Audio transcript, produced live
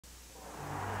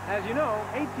as you know,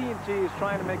 AT&T is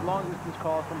trying to make long-distance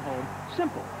calls from home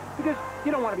simple. Because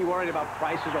you don't want to be worried about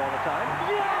prices all the time.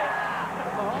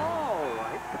 Yeah! All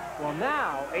right. Well,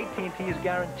 now, AT&T is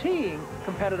guaranteeing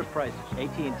competitive prices.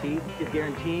 AT&T is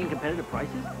guaranteeing competitive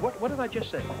prices? What did I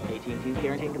just say? AT&T is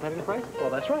guaranteeing competitive prices? Well,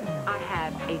 that's right. I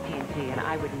have AT&T, and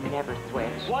I would never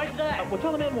switch. Why's that? Well,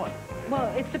 tell the man what. Well,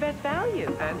 it's the best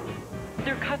value. And?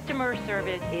 Their customer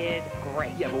service is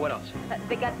great. Yeah, but what else?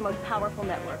 They got the most powerful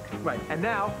network. Right. And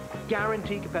now,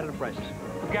 guarantee competitive prices.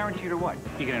 Guaranteed or what?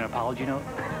 You get an apology note?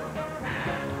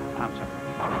 I'm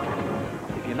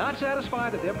sorry. If you're not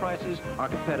satisfied that their prices are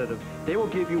competitive, they will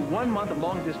give you 1 month of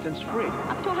long distance free.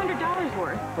 Up to $100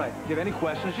 worth. Right. If you have any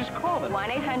questions, just call them.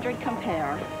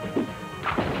 1-800-COMPARE.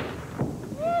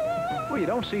 Well, you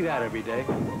don't see that every day.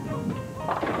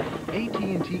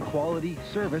 AT&T quality,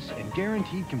 service, and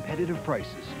guaranteed competitive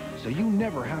prices, so you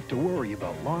never have to worry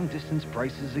about long-distance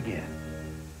prices again.